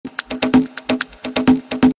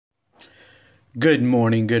Good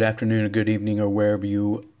morning, good afternoon, or good evening, or wherever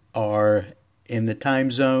you are in the time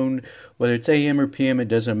zone. Whether it's AM or PM, it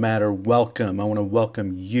doesn't matter. Welcome. I want to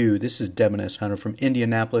welcome you. This is Devin S. Hunter from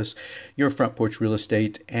Indianapolis, your Front Porch Real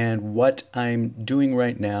Estate. And what I'm doing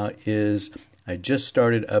right now is I just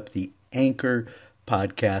started up the Anchor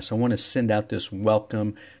podcast. I want to send out this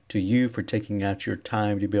welcome to you for taking out your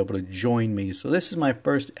time to be able to join me. So this is my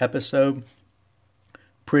first episode.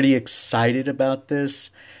 Pretty excited about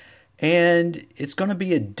this. And it's going to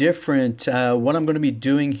be a different, what I'm going to be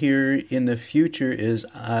doing here in the future is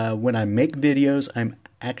when I make videos, I'm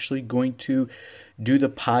actually going to do the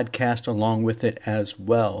podcast along with it as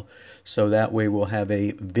well. So that way we'll have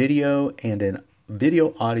a video and an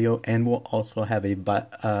video audio, and we'll also have a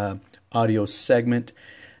audio segment.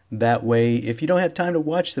 That way, if you don't have time to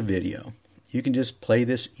watch the video, you can just play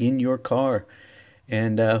this in your car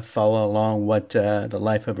and follow along what the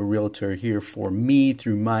life of a realtor here for me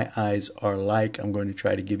through my eyes are like. I'm going to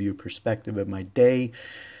try to give you a perspective of my day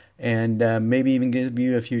and maybe even give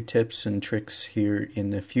you a few tips and tricks here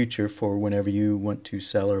in the future for whenever you want to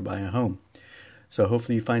sell or buy a home. So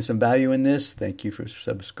hopefully you find some value in this. Thank you for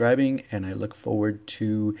subscribing, and I look forward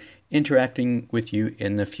to interacting with you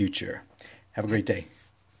in the future. Have a great day.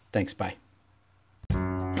 Thanks. Bye.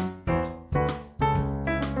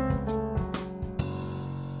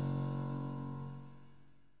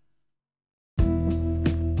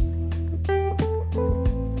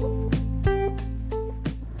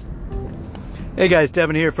 Hey guys,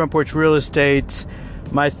 Devin here, Front Porch Real Estate.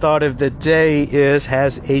 My thought of the day is,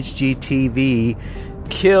 has HGTV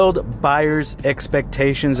killed buyers'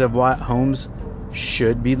 expectations of what homes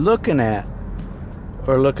should be looking at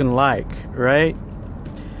or looking like, right?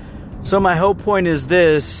 So my whole point is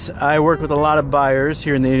this: I work with a lot of buyers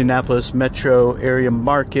here in the Indianapolis metro area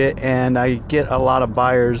market, and I get a lot of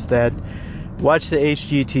buyers that watch the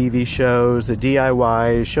HGTV shows, the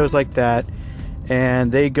DIY shows like that,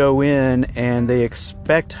 and they go in and they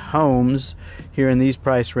expect homes here in these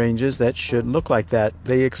price ranges that should look like that.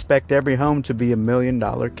 They expect every home to be $1 million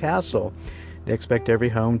castle. They expect every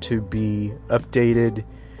home to be updated,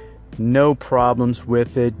 no problems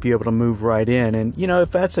with it, be able to move right in. And, you know,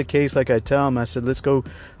 if that's the case, like I tell them, I said, let's go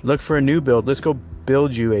look for a new build. Let's go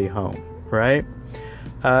build you a home, right?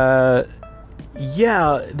 The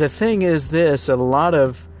thing is this: a lot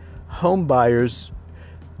of home buyers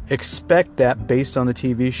expect that based on the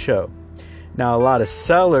TV show. Now, a lot of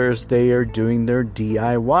sellers, they are doing their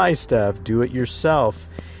DIY stuff, do it yourself.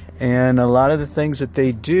 And a lot of the things that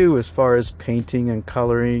they do as far as painting and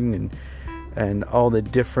coloring and all the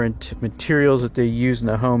different materials that they use in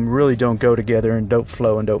the home really don't go together and don't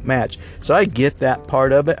flow and don't match. So I get that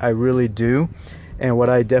part of it. I really do. And what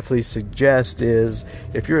I definitely suggest is,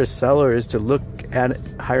 if you're a seller, is to look at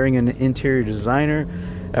hiring an interior designer,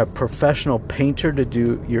 a professional painter to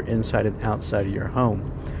do your inside and outside of your home.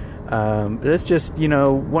 That's just,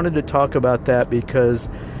 wanted to talk about that because,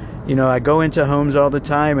 I go into homes all the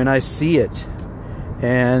time and I see it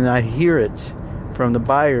and I hear it from the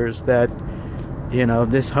buyers that,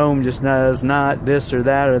 this home just does not this or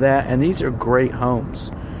that or that. And these are great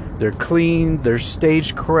homes. They're clean, they're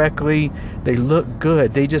staged correctly, they look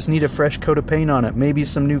good. They just need a fresh coat of paint on it, maybe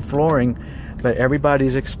some new flooring, but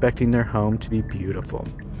everybody's expecting their home to be beautiful.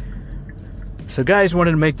 So guys,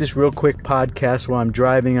 wanted to make this real quick podcast while I'm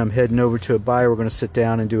driving. I'm heading over to a buyer. We're going to sit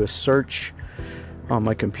down and do a search on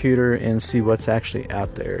my computer and see what's actually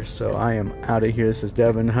out there. So I am out of here. This is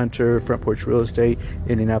Devin Hunter, Front Porch Real Estate,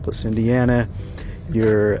 Indianapolis, Indiana.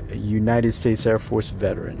 Your United States Air Force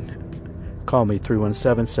veteran. Call me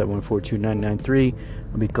 317-714-2993.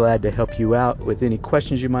 I'll be glad to help you out with any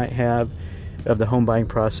questions you might have of the home buying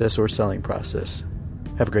process or selling process.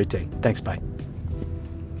 Have a great day. Thanks. Bye.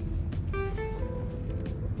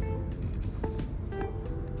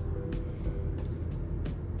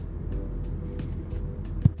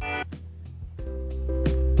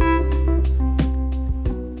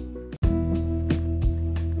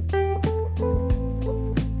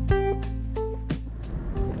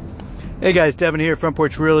 Hey guys, Devin here, Front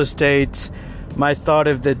Porch Real Estate. My thought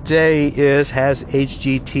of the day is, has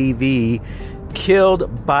HGTV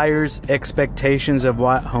killed buyers' expectations of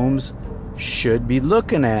what homes should be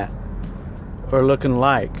looking at or looking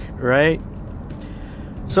like, right?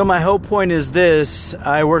 So my whole point is this: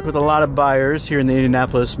 I work with a lot of buyers here in the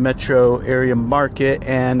Indianapolis metro area market,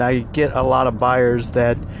 and I get a lot of buyers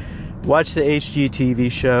that watch the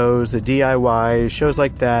HGTV shows, the DIY shows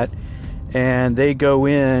like that, and they go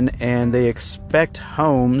in and they expect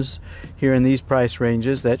homes here in these price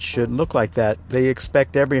ranges that should look like that. They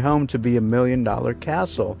expect every home to be $1 million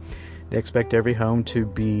castle. They expect every home to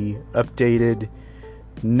be updated,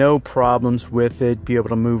 no problems with it, be able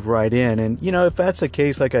to move right in. And, if that's the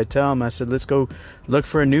case, like I tell them, I said, let's go look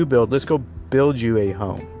for a new build. Let's go build you a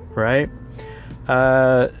home, right?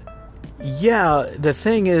 The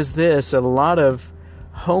thing is this, a lot of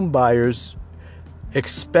home buyers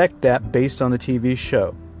expect that based on the TV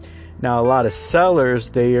show. Now, a lot of sellers,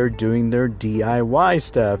 they are doing their DIY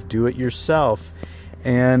stuff, do it yourself.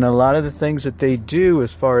 And a lot of the things that they do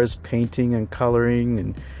as far as painting and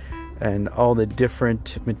coloring and all the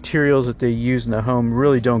different materials that they use in the home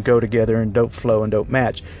really don't go together and don't flow and don't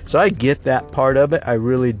match. So I get that part of it. I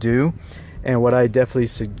really do. And what I definitely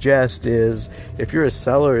suggest is, if you're a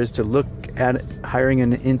seller, is to look at hiring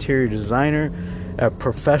an interior designer, a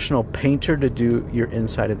professional painter to do your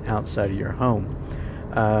inside and outside of your home.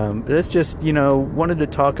 That's just, wanted to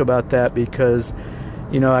talk about that because,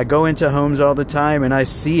 I go into homes all the time and I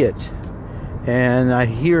see it and I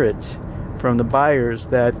hear it from the buyers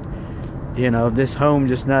that, this home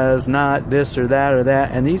just does not this or that or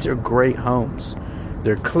that. And these are great homes.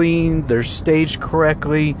 They're clean, they're staged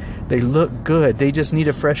correctly, they look good. They just need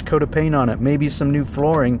a fresh coat of paint on it, maybe some new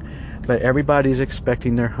flooring, but everybody's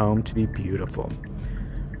expecting their home to be beautiful.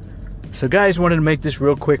 So guys, wanted to make this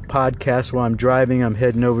real quick podcast while I'm driving. I'm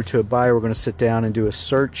heading over to a buyer. We're going to sit down and do a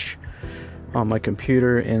search on my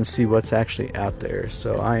computer and see what's actually out there.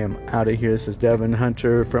 So I am out of here. This is Devin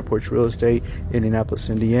Hunter, Front Porch Real Estate, Indianapolis,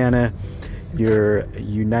 Indiana. Your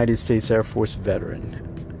United States Air Force veteran.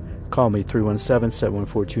 Call me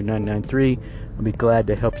 317-714-2993. I'll be glad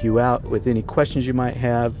to help you out with any questions you might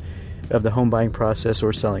have of the home buying process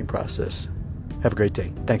or selling process. Have a great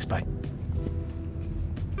day. Thanks. Bye.